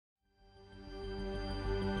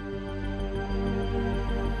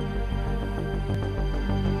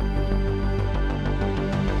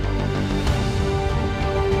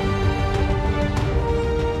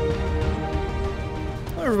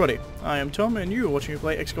I am Tom, and you are watching me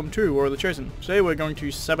play Xcom 2, War of the Chosen. Today we're going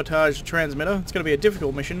to sabotage the transmitter. It's going to be a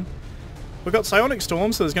difficult mission. We've got Psionic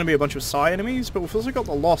Storm, so there's going to be a bunch of Psi enemies, but we've also got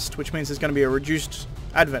the Lost, which means there's going to be a reduced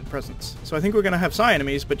Advent presence. So I think we're going to have Psi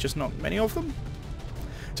enemies, but just not many of them.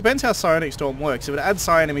 Depends how Psionic Storm works. If it adds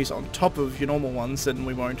Psi enemies on top of your normal ones, then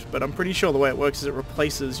we won't, but I'm pretty sure the way it works is it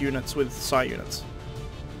replaces units with Psi units.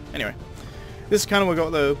 Anyway, this is kind of we've got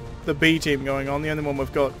the B team going on. The only one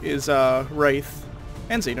we've got is Wraith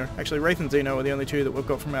and Xeno. Actually, Wraith and Xeno are the only two that we've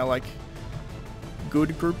got from our, like,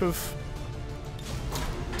 good group of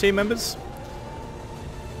team members.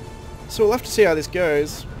 So we'll have to see how this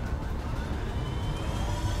goes.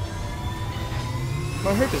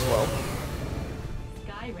 My hope is well.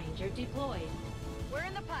 Sky Ranger deployed. We're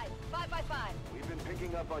in the pipe. 5x5. We've been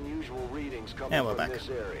picking up unusual readings coming from this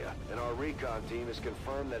area, and our recon team has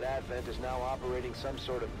confirmed that Advent is now operating some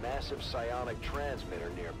sort of massive psionic transmitter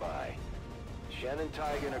nearby. Shen and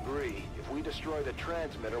Tygan agree. If we destroy the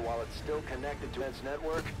transmitter while it's still connected to its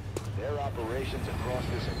network, their operations across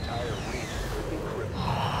this entire region will be crippled.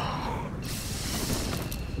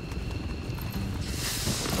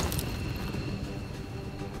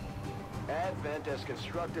 Advent has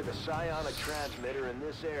constructed a psionic transmitter in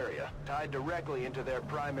this area, tied directly into their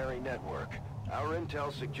primary network. Our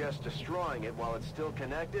intel suggests destroying it while it's still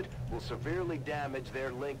connected will severely damage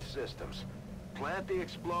their linked systems. Plant the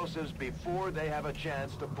explosives before they have a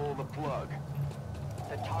chance to pull the plug.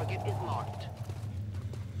 The target is marked.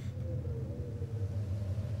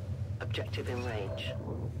 Objective in range.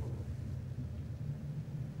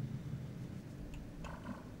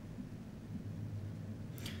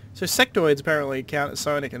 So sectoids apparently count as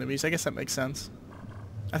psionic enemies. I guess that makes sense.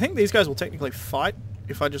 I think these guys will technically fight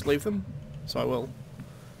if I just leave them, so I will.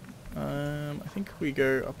 I think we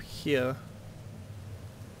go up here.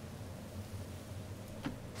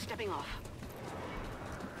 Stepping off.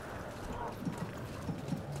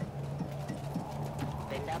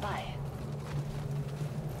 Bin dabei.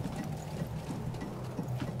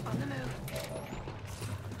 On the move.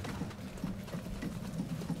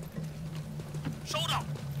 Shoulder.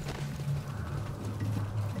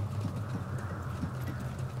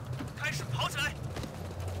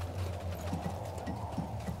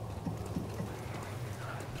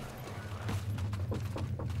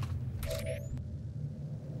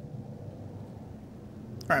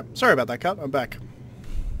 Alright, sorry about that cut, I'm back.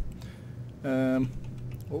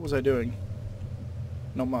 What was I doing?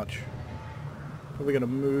 Not much. Probably gonna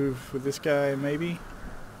move with this guy, maybe?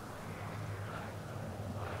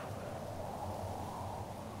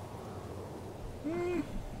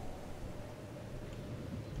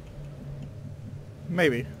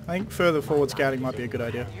 Maybe. I think further forward scouting might be a good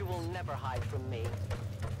idea. You will never hide from me.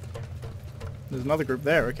 There's another group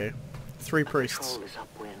there, okay. 3 priests. Patrol is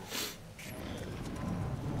upwind.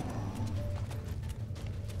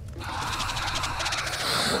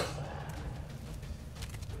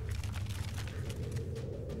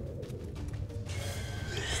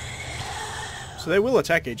 So they will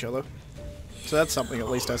attack each other. So that's something at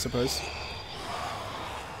least, I suppose.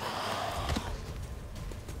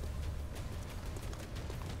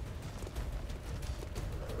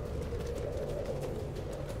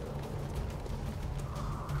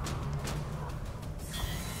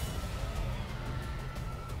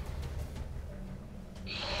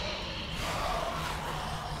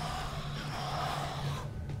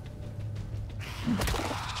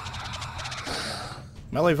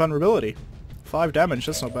 Melee vulnerability. 5 damage,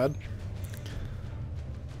 that's not bad.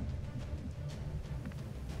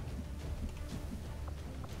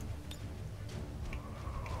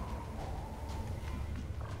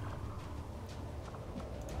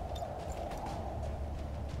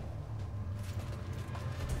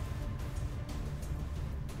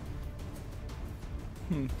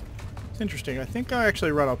 It's interesting. I think I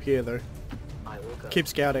actually run up here though. I will go. Keep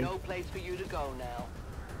scouting. No place for you to go now.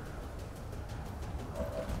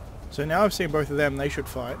 So now I've seen both of them, they should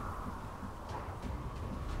fight.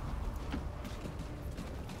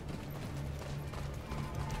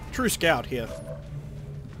 True scout here.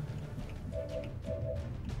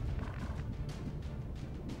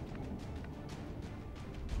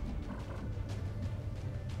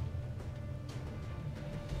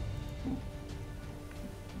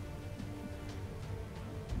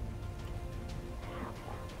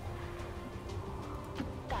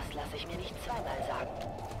 Das lasse ich mir nicht zweimal sagen.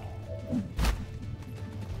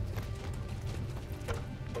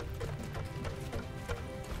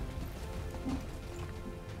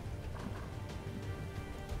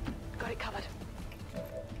 Got it covered.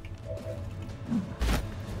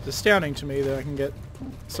 It's astounding to me that I can get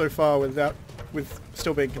so far with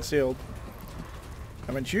still being concealed.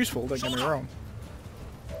 I mean, it's useful, don't get me wrong.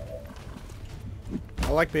 I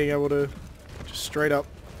like being able to just straight up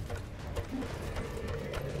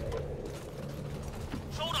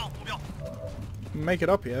make it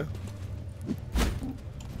up here.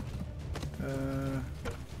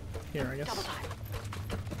 Here, I guess.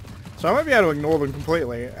 So I might be able to ignore them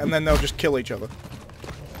completely, and then they'll just kill each other.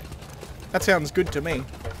 That sounds good to me,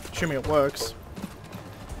 assuming it works.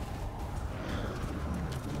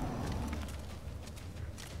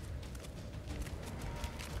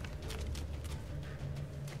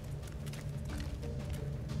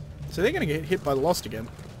 So they're going to get hit by the Lost again,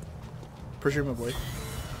 presumably.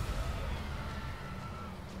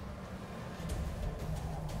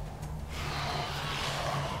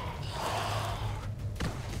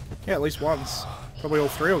 Yeah, at least once. Probably all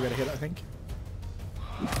three will get a hit, I think.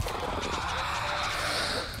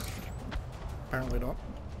 Apparently not.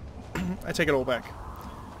 I take it all back.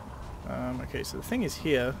 Okay, so the thing is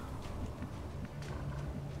here.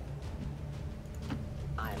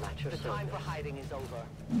 I'm at your service. The time for hiding is over.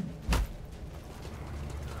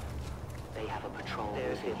 They have a patrol.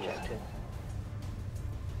 There's the objective.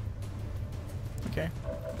 Okay.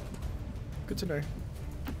 Good to know.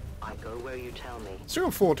 I go where you tell me. Still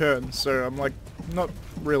got 4 turns, so I'm like not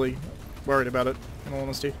really worried about it, in all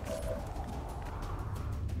honesty.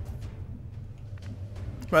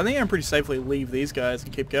 But I think I can pretty safely leave these guys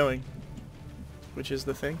and keep going, which is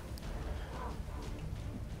the thing.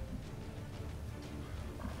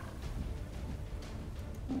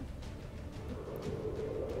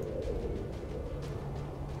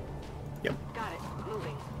 Yep. Got it.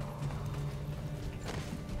 Moving.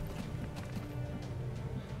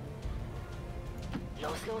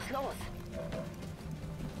 Los, los, los.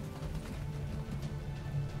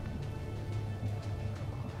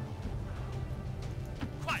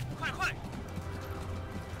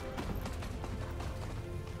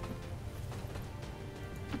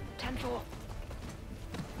 Tempo.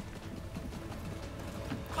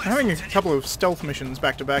 I'm having a couple of stealth missions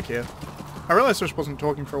back to back here. I realized I just wasn't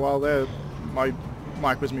talking for a while there. My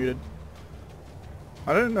mic was muted.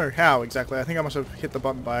 I don't know how exactly. I think I must have hit the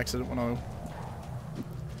button by accident when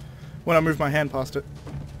I moved my hand past it.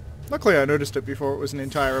 Luckily I noticed it before it was an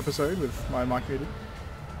entire episode with my mic muted.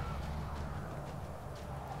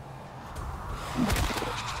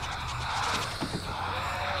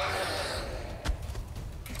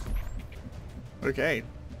 Okay.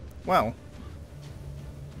 Well.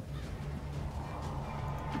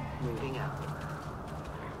 Moving out.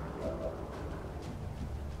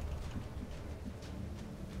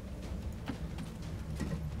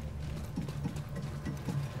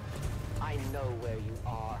 I know where you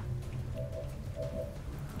are.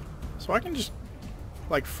 So I can just,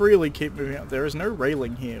 like, freely keep moving up. There is no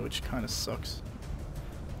railing here, which kind of sucks.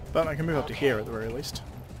 But I can move up to here at the very least.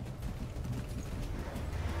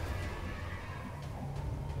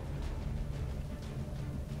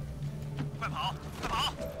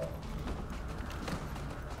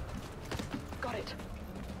 Got it.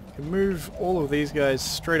 I can move all of these guys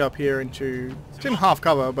straight up here into... It's in half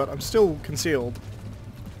cover, but I'm still concealed.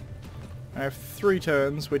 I have 3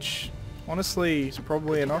 turns, which honestly is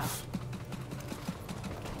probably enough.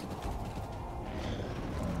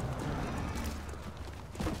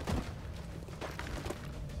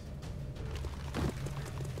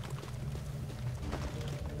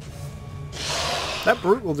 That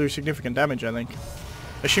brute will do significant damage, I think.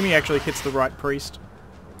 Assuming he actually hits the right priest.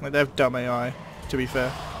 Like, they have dumb AI, to be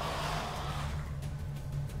fair.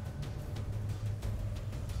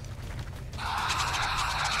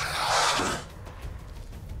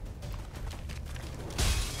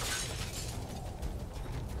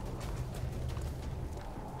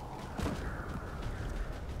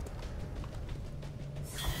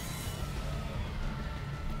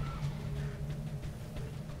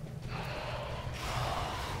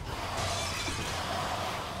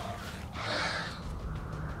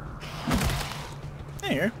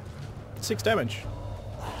 There you go. 6 damage.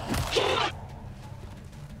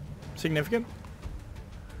 Significant.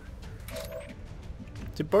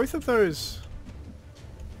 Did both of those...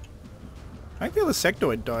 I think the other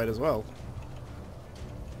sectoid died as well.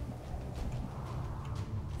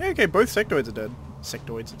 Yeah, okay, both sectoids are dead.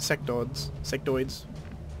 Sectoids. Sectoids. Sectoids.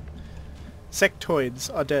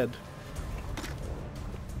 Sectoids are dead.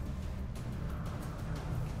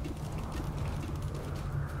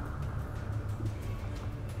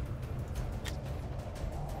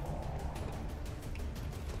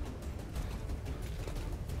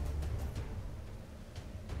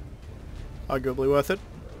 Arguably worth it.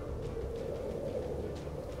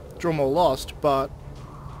 Draw more lost, but...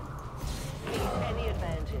 Any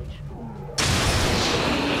advantage.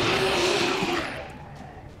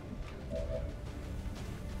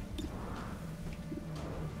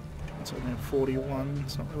 41.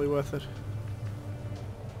 It's not really worth it.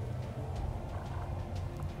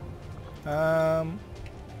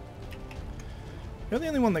 You're the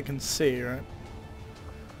only one that can see, right?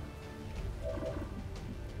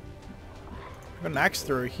 I've got an axe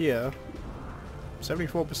throw here.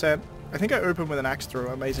 74%. I think I opened with an axe throw,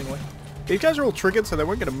 amazingly. These guys are all triggered, so they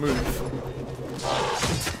won't get a move.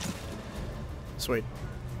 Sweet.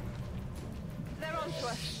 They're on to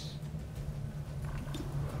us.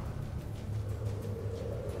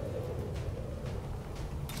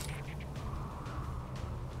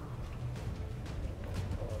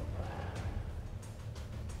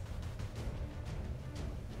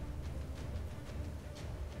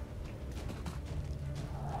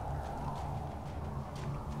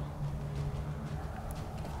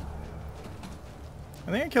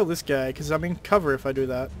 I think I kill this guy, because I'm in cover if I do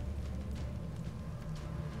that.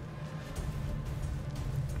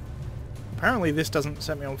 Apparently this doesn't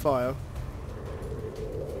set me on fire.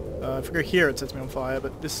 If I go here it sets me on fire,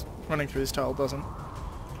 but this running through this tile doesn't.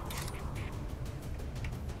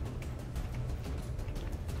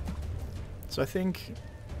 So I think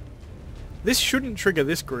this shouldn't trigger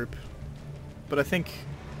this group, but I think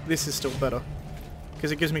this is still better,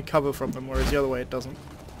 because it gives me cover from them, whereas the other way it doesn't.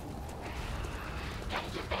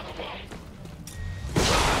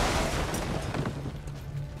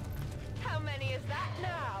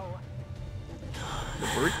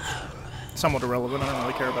 Brute. Somewhat irrelevant, I don't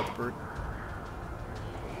really care about the brute.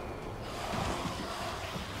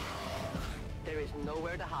 There is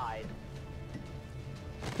nowhere to hide.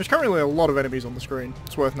 There's currently a lot of enemies on the screen,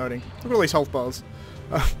 it's worth noting. Look at all these health bars.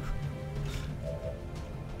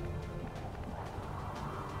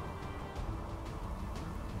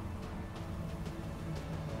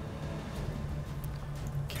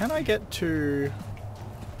 Can I get to...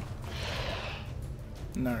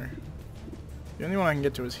 No. The only one I can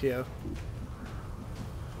get to is here.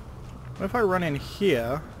 What if I run in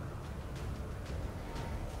here?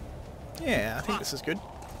 Yeah, I think this is good.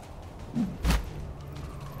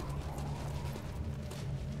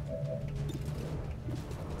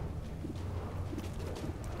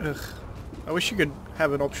 Ugh. I wish you could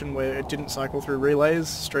have an option where it didn't cycle through relays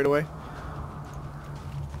straight away.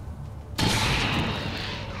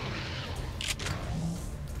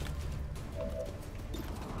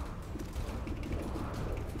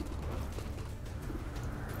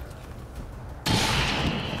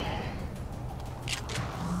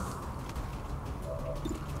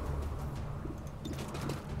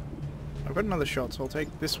 I've got another shot, so I'll take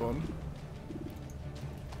this one.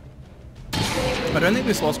 I don't think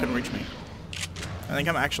this loss can reach me. I think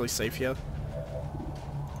I'm actually safe here.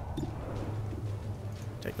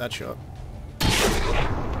 Take that shot.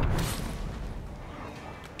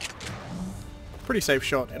 Pretty safe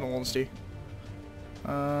shot, in all honesty.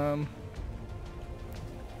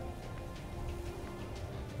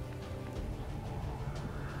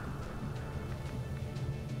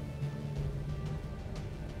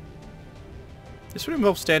 This would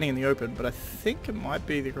involve standing in the open, but I think it might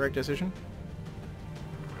be the correct decision.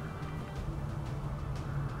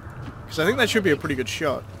 Because I think that should be a pretty good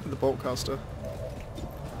shot with the bolt caster.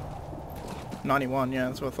 91, yeah,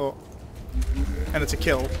 that's what I thought. And it's a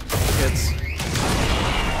kill. It's...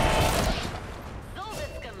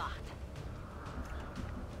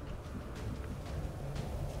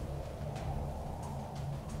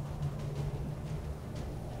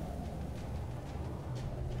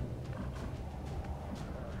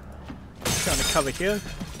 Trying to cover here.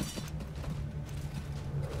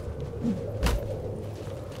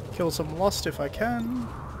 Kill some Lost if I can.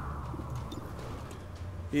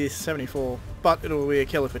 Yes, 74. But it'll be a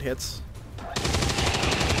kill if it hits.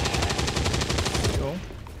 Cool.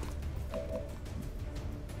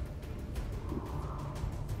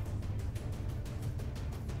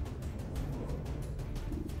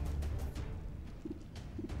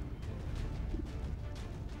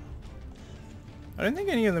 I don't think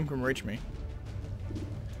any of them can reach me.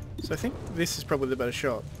 So I think this is probably the better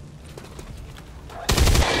shot.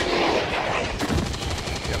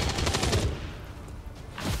 Yep.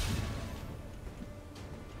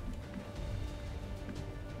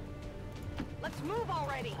 Let's move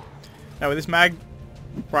already. Now with this mag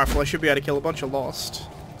rifle I should be able to kill a bunch of Lost.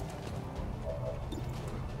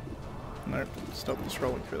 Nope, stop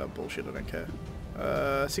scrolling through that bullshit, I don't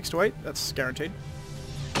care. 6 to 8, that's guaranteed.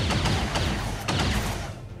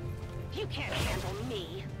 You can't handle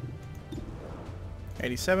me.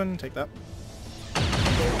 87, take that.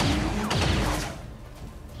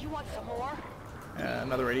 You want some more?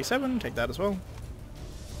 Another 87, take that as well.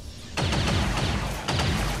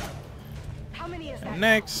 How many is that? And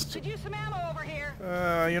next, Could use some ammo over here.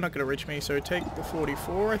 You're not going to reach me, so take the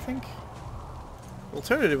 44, I think.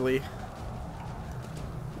 Alternatively,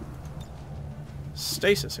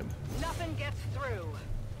 stasis him. Nothing gets through.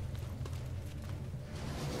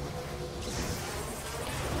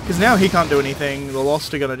 Because now he can't do anything. The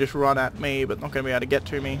Lost are going to just run at me, but not going to be able to get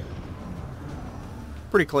to me.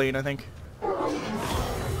 Pretty clean, I think.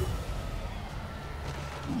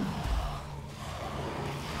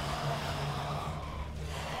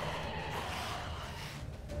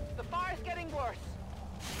 The fire's getting worse.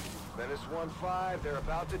 Menace 1-5, they're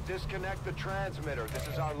about to disconnect the transmitter. This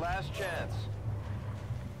is our last chance.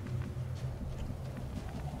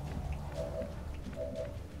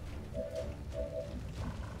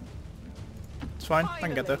 It's fine, I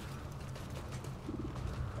can get there.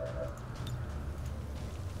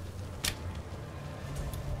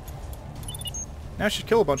 Now I should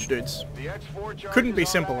kill a bunch of dudes. The X4 charges Couldn't be are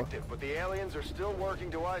simpler. active, but the aliens are still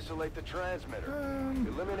working to isolate the transmitter.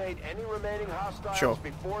 Eliminate any remaining hostiles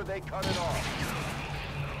before they cut it off.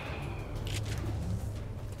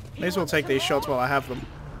 May as well take these shots while I have them.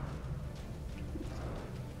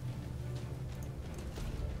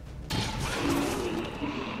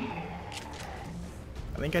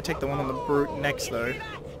 I think I take the one on the brute next though.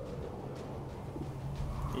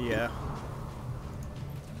 Yeah.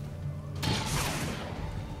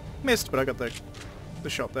 Missed, but I got the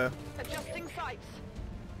shot there. Adjusting sights.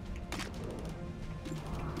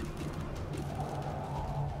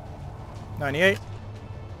 $98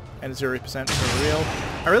 and 0% for real.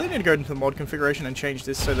 I really need to go into the mod configuration and change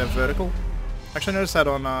this so they're vertical. Actually, I noticed that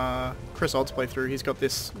on Chris Odd's playthrough. He's got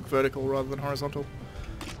this vertical rather than horizontal.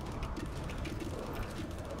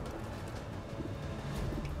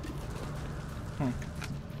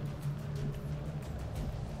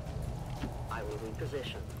 I will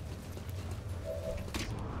reposition.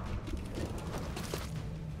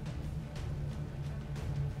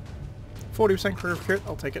 40% career crit,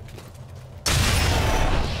 I'll take it.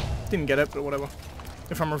 Didn't get it, but whatever.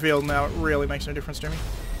 If I'm revealed now, it really makes no difference to me.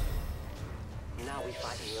 Now we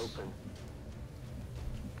fight in the open.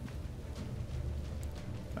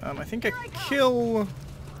 I think I kill...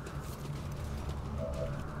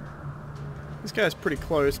 This guy's pretty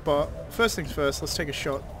close, but first things first, let's take a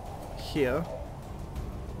shot here.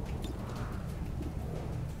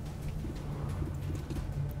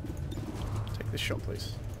 Take this shot,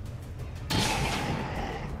 please.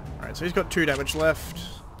 Alright, so he's got 2 damage left.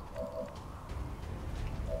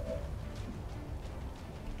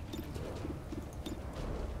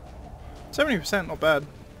 %, not bad.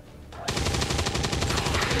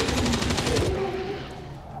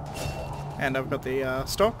 And I've got the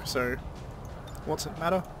stock, so what's it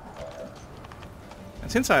matter?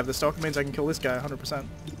 And since I have the stock, it means I can kill this guy 100%.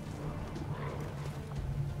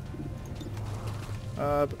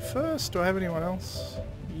 But first, do I have anyone else?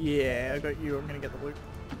 Yeah, I got you. I'm gonna get the loot.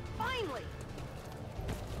 Finally.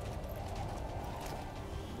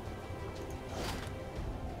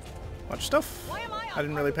 Bunch of stuff. I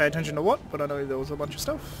didn't really pay attention to what, but I know there was a bunch of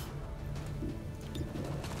stuff.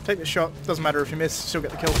 Take this shot. Doesn't matter if you miss, still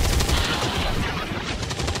get the kill. I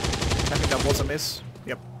think that was a miss.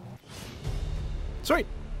 Yep. Sweet.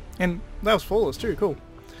 And that was flawless too. Cool.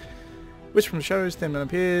 Wish from the shows, then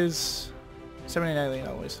appears. 17 alien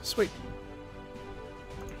alloys. Sweet.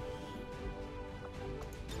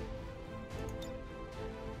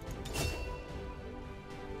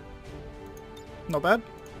 Not bad.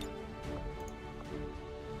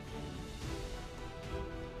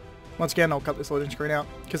 Once again, I'll cut this loading screen out,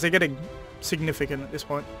 because they're getting significant at this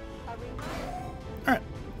point. Alright,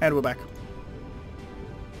 and we're back.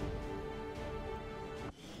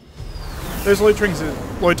 Those load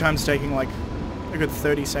times taking like a good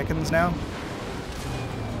 30 seconds now.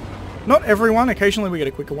 Not everyone, occasionally we get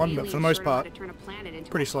a quicker one, but for the most part,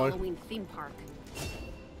 pretty slow. Theme park.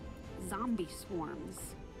 Zombie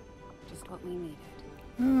swarms. Just what we needed.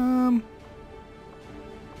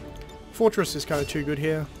 Fortress is kind of too good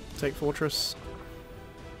here. Take Fortress.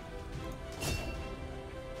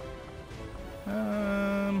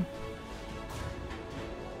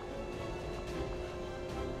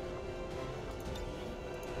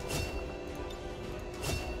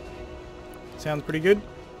 Sounds pretty good.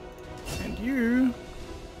 And you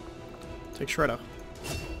take Shredder,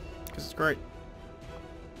 because it's great.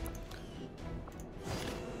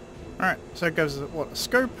 Alright, so it goes, what, a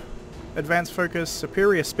scope, advanced focus,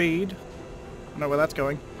 superior speed, I know where that's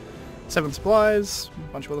going, 7 supplies, a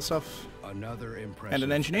bunch of other stuff, Another impressive and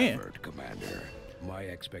an engineer. effort, Commander. My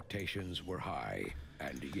expectations were high,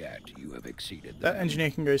 and yet you have exceeded them. That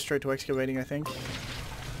engineer can go straight to excavating, I think.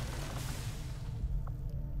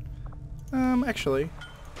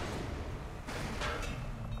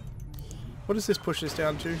 What does this push this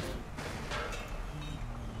down to?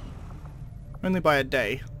 Only by a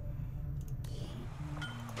day.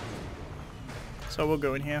 So we'll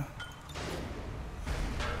go in here.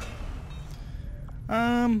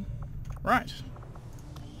 Right.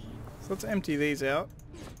 So let's empty these out.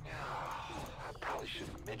 I probably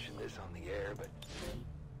shouldn't mention this on the air, but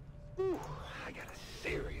whew, I got a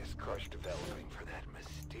serious crush developing for that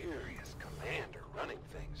mysterious commander running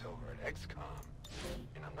things over at Xcom.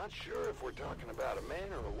 And I'm not sure if we're talking about a man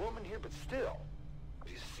or a woman here, but still.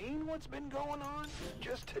 Have you seen what's been going on?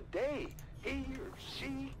 Just today, he or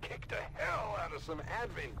she kicked the hell out of some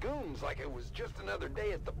Advent goons like it was just another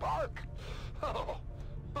day at the park. Oh,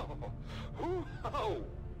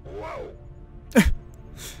 whoa.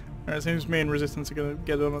 Alright, seems me and Resistance are gonna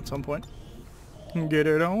get it on at some point. Get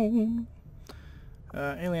it on.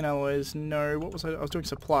 Alien alloys, no. What was I was doing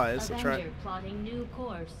supplies, that's right. Avenger plotting new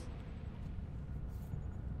course.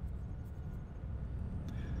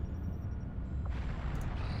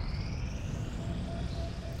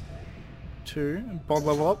 Two, bond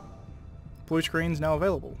level up. Blue screen's now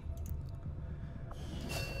available.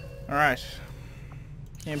 Alright.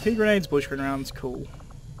 EMP grenades, blue screen rounds, cool.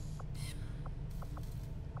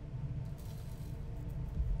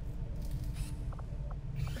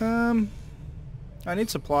 I need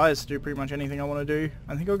supplies to do pretty much anything I want to do.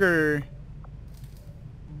 I think I'll go...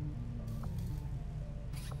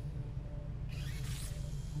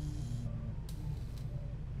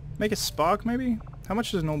 make a spark, maybe? How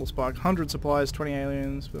much is a normal spark? 100 supplies, 20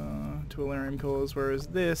 aliens, 2 Elerium cores, whereas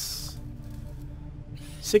this...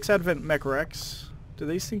 6 Advent mech wrecks. Do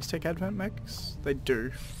these things take Advent mechs? They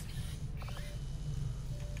do.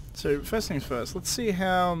 So, first things first, let's see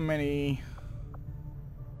how many...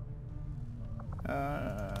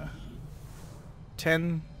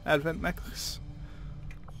 10 Advent mechs.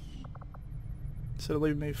 So it'll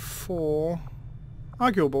leave me 4.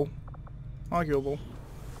 Arguable. Arguable.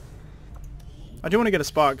 I do want to get a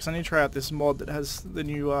spark because I need to try out this mod that has the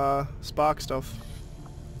new spark stuff.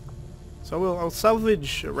 So I'll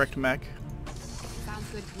salvage a wrecked mech. Sounds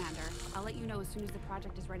good, Commander. I'll let you know as soon as the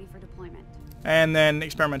project is ready for deployment. And then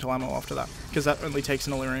experimental ammo after that, because that only takes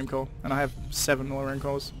an Elerium core, and I have 7 Elerium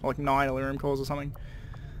cores, or like 9 Elerium cores or something.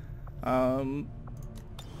 Alright.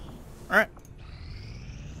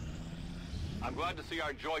 I'm glad to see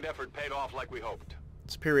our joint effort paid off like we hoped.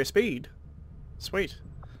 Superior speed. Sweet.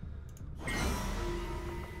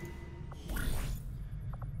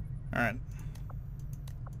 Alright.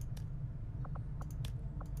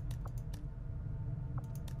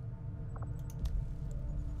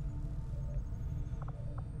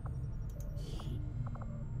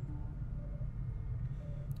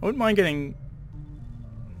 I wouldn't mind getting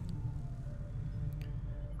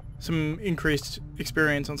some increased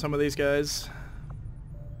experience on some of these guys.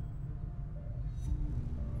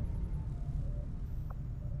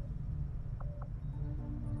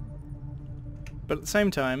 But at the same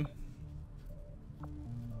time,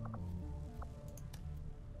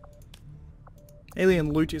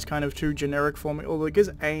 alien loot is kind of too generic for me, although it gives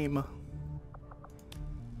aim.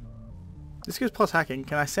 This gives plus hacking.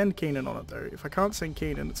 Can I send Keenan on it though? If I can't send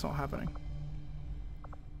Keenan, it's not happening.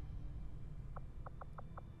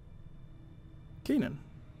 Keenan.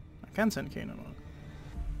 I can send Keenan on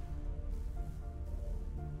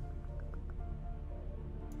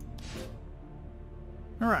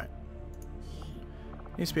it. Alright.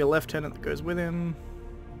 Needs to be a lieutenant that goes with him.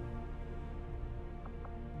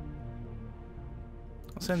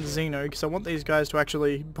 I'll send Xeno because I want these guys to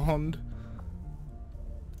actually bond.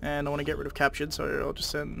 And I want to get rid of captured, so I'll just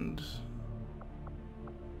send...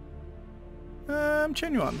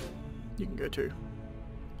 Genuine. You can go too.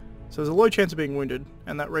 So there's a low chance of being wounded,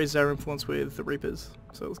 and that raises our influence with the Reapers.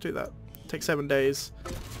 So let's do that. Take 7 days.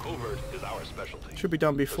 Covert is our specialty. Should be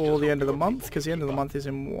done before the end of the month, because the end of the month is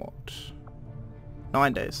in what?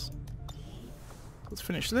 9 days. Let's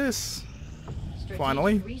finish this.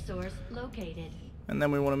 Finally. Resource located. And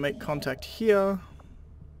then we want to make contact here.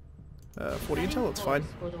 40 intel, that's fine.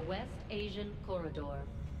 For the West Asian corridor.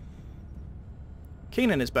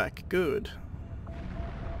 Keenan is back. Good.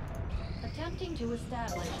 Attempting to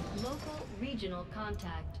establish local regional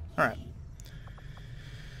contact. Alright.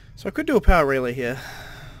 So I could do a power relay here.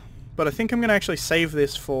 But I think I'm going to actually save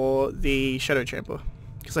this for the Shadow Chamber.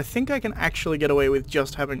 Because I think I can actually get away with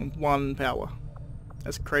just having 1 power.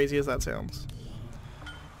 As crazy as that sounds.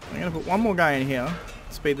 I'm going to put 1 more guy in here.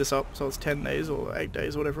 Speed this up so it's 10 days or 8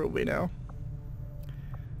 days, whatever it will be now.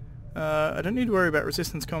 I don't need to worry about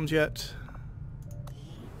resistance comms yet.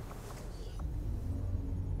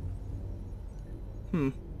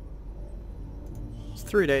 It's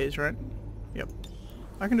 3 days, right? Yep.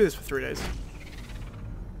 I can do this for 3 days.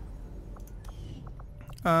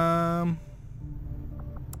 So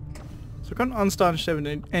I've got an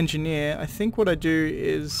unstarted engineer. I think what I do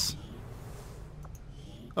is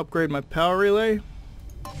upgrade my power relay.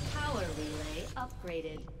 Power relay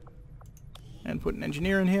upgraded. And put an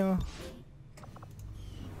engineer in here.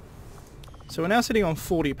 So we're now sitting on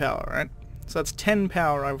 40 power, right? So that's 10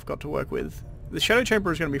 power I've got to work with. The shadow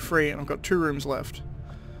chamber is going to be free and I've got 2 rooms left.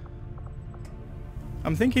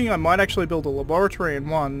 I'm thinking I might actually build a laboratory in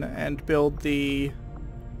one and build the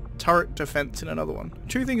turret defense in another one.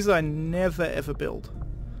 2 things that I never ever build.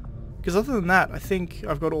 Because other than that, I think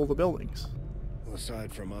I've got all the buildings. Well,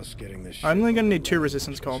 aside from us getting this, I'm only going to need 2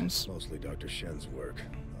 resistance comms. Mostly Dr. Shen's work.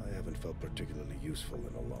 I haven't felt particularly useful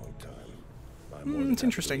in a long time. I'm more than it's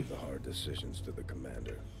happy to interesting. leave the hard decisions to the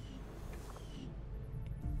commander.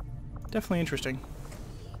 Definitely interesting.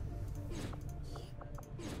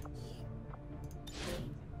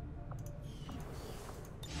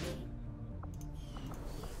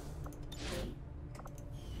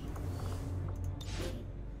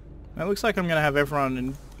 It looks like I'm going to have everyone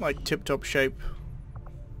in like tip-top shape.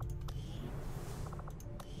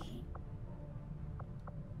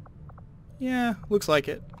 Yeah, looks like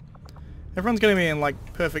it. Everyone's going to be in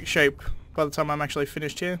like perfect shape by the time I'm actually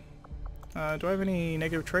finished here. Do I have any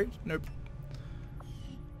negative traits? Nope.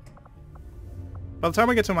 By the time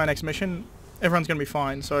I get to my next mission, everyone's going to be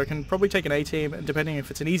fine, so I can probably take an A team, and depending if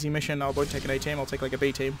it's an easy mission, I won't take an A team, I'll take like a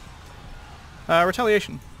B team.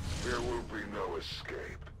 Retaliation. There will be no escape.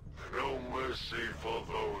 No mercy for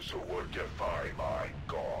those who would defy my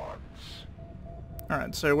gods.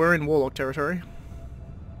 Alright, so we're in Warlock territory.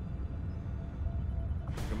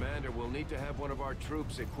 Commander, we'll need to have one of our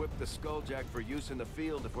troops equip the Skulljack for use in the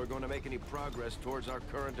field if we're going to make any progress towards our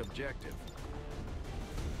current objective.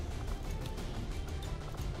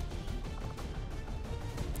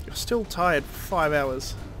 You're still tired for 5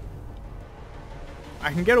 hours.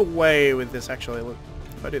 I can get away with this actually, look,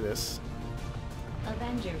 if I do this.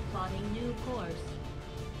 Avenger plotting new course.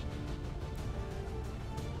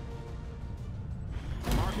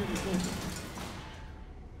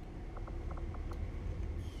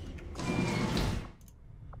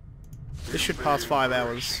 This should pass 5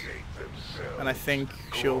 hours, and I think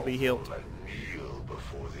she'll be healed.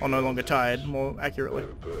 Or no longer tired, more accurately.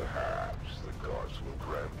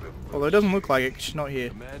 Although it doesn't look like it, 'cause she's not here.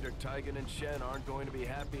 Commander Tygan and Shen aren't going to be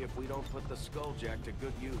happy if we don't put the Skulljack to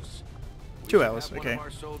good use. 2 hours, Have okay. one of our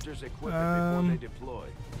soldiers equip it before they deploy.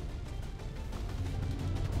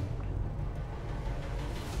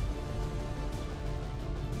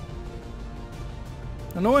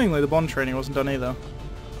 Annoyingly, the bond training wasn't done either.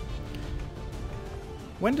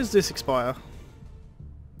 When does this expire?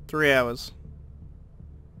 3 hours.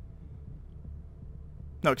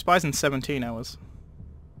 No, it expires in 17 hours.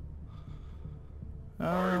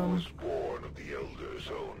 I was born of the Elder's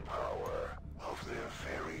own power, of their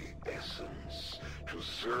very essence, to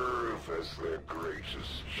serve as their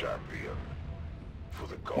greatest champion. For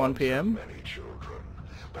the gods 1 p.m. have many children,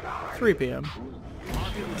 but I 3 p.m.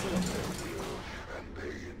 and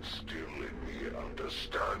they instill in me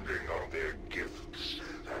understanding of their gifts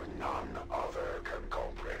that none other can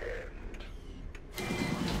comprehend.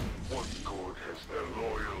 What good has their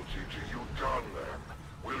loyalty to you done them?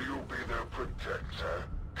 Will you be their protector?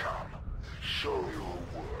 Come, show your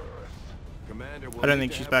worth. Commander, we'll I don't need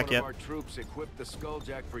think to she's have back one yet. of our troops equip the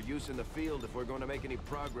Skulljack for use in the field if we're going to make any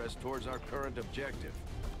progress towards our current objective.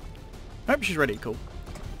 Nope, she's ready, cool.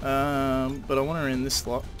 But I want her in this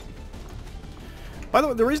slot. By the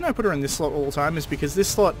way, the reason I put her in this slot all the time is because this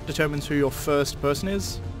slot determines who your first person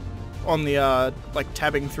is on the, like,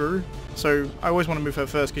 tabbing through. So I always want to move her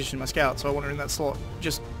first because she's my scout, so I want her in that slot.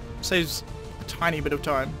 Just saves a tiny bit of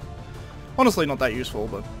time. Honestly, not that useful,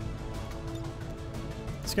 but...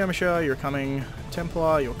 Skirmisher, you're coming.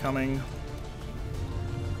 Templar, you're coming.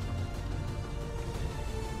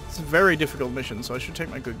 It's a very difficult mission, so I should take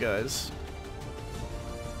my good guys.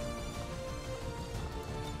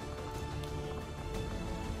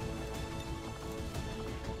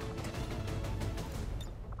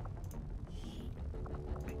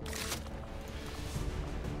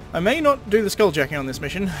 I may not do the skulljacking on this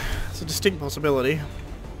mission. It's a distinct possibility.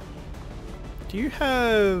 Do you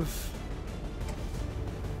have...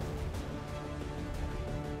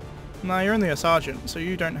 Nah, you're only a sergeant, so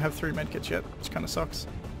you don't have 3 medkits yet, which kind of sucks.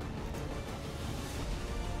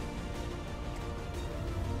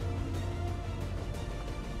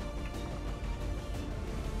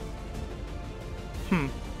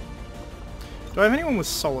 Do I have anyone with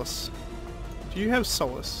Solace? Do you have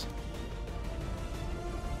Solace?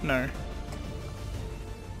 No.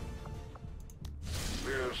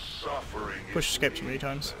 There Push escape too many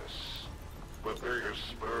times. But they have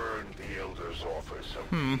spurned the Elder's office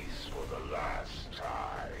of peace for the last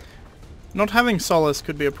time. Not having Solace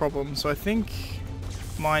could be a problem, so I think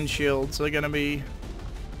Mind Shields are gonna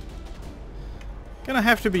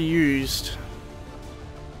have to be used.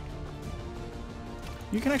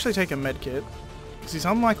 You can actually take a medkit, because he's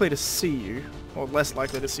unlikely to see you, or less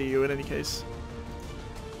likely to see you in any case.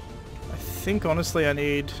 I think honestly I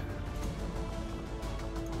need...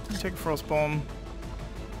 Take a Frost Bomb.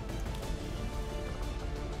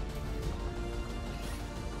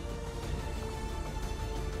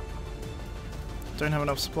 Don't have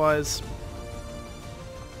enough supplies.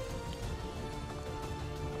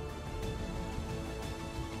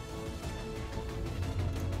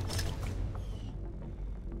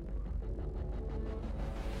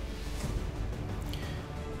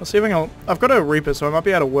 I'll see if I can... I've got a Reaper, so I might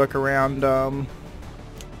be able to work around...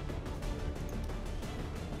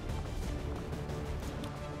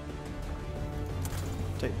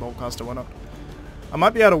 Take Boltcaster, why not? I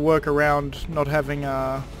might be able to work around not having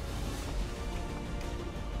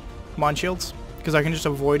Mind Shields, because I can just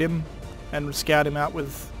avoid him and scout him out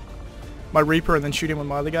with my Reaper and then shoot him with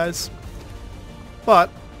my other guys.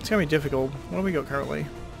 But it's going to be difficult. What have we got currently?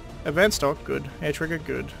 Advanced stock, good. Air trigger,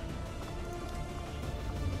 good.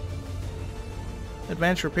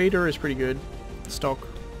 Advanced repeater is pretty good. Stock,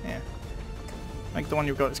 yeah. I think the one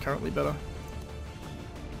you've got is currently better.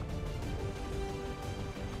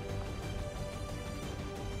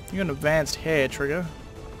 You got an advanced hair trigger.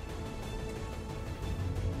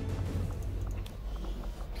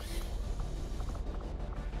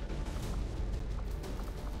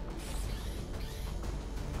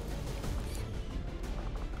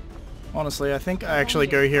 Honestly, I think I actually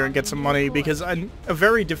go here and get some money because a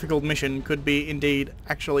very difficult mission could be indeed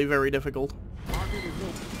actually very difficult.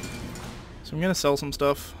 So I'm gonna sell some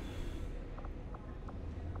stuff.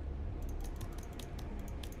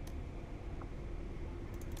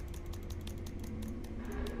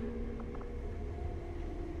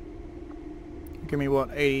 Give me what,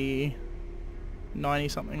 80, 90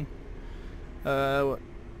 something? What?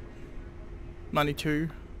 92.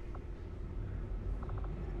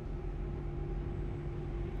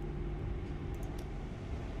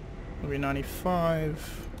 Maybe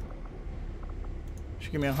 95.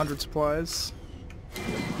 Should give me 100 supplies.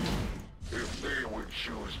 If they would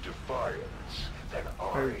choose defiance, then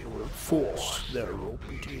I will force their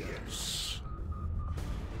obedience.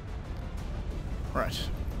 Right.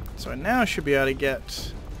 So now I should be able to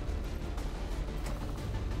get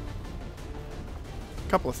a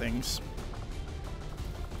couple of things.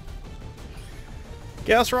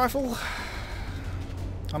 Gauss rifle.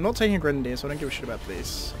 I'm not taking a grenadier, so I don't give a shit about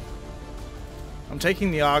these. I'm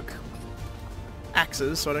taking the arc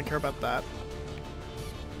axes, so I don't care about that.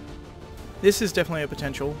 This is definitely a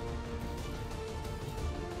potential.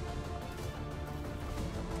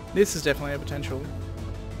 This is definitely a potential.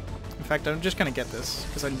 In fact, I'm just gonna get this,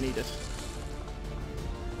 because I need it.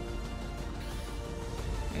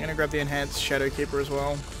 I'm gonna grab the enhanced Shadow Keeper as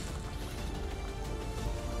well.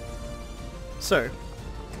 So.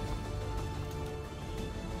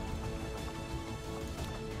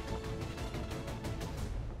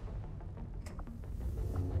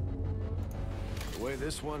 The way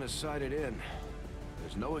this one is sighted in,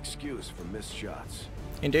 there's no excuse for missed shots.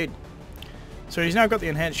 Indeed. So he's now got the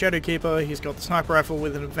enhanced Shadow Keeper, he's got the sniper rifle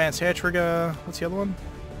with an advanced hair trigger. What's the other one?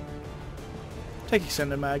 Take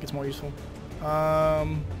extended mag, it's more useful.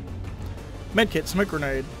 Medkit, smoke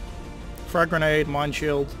grenade, frag grenade, mine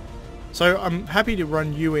shield. So I'm happy to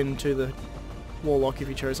run you into the Warlock if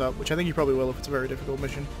he shows up, which I think you probably will if it's a very difficult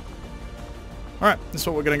mission. Alright, that's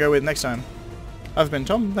what we're going to go with next time. I've been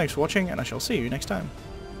Tom, thanks for watching, and I shall see you next time.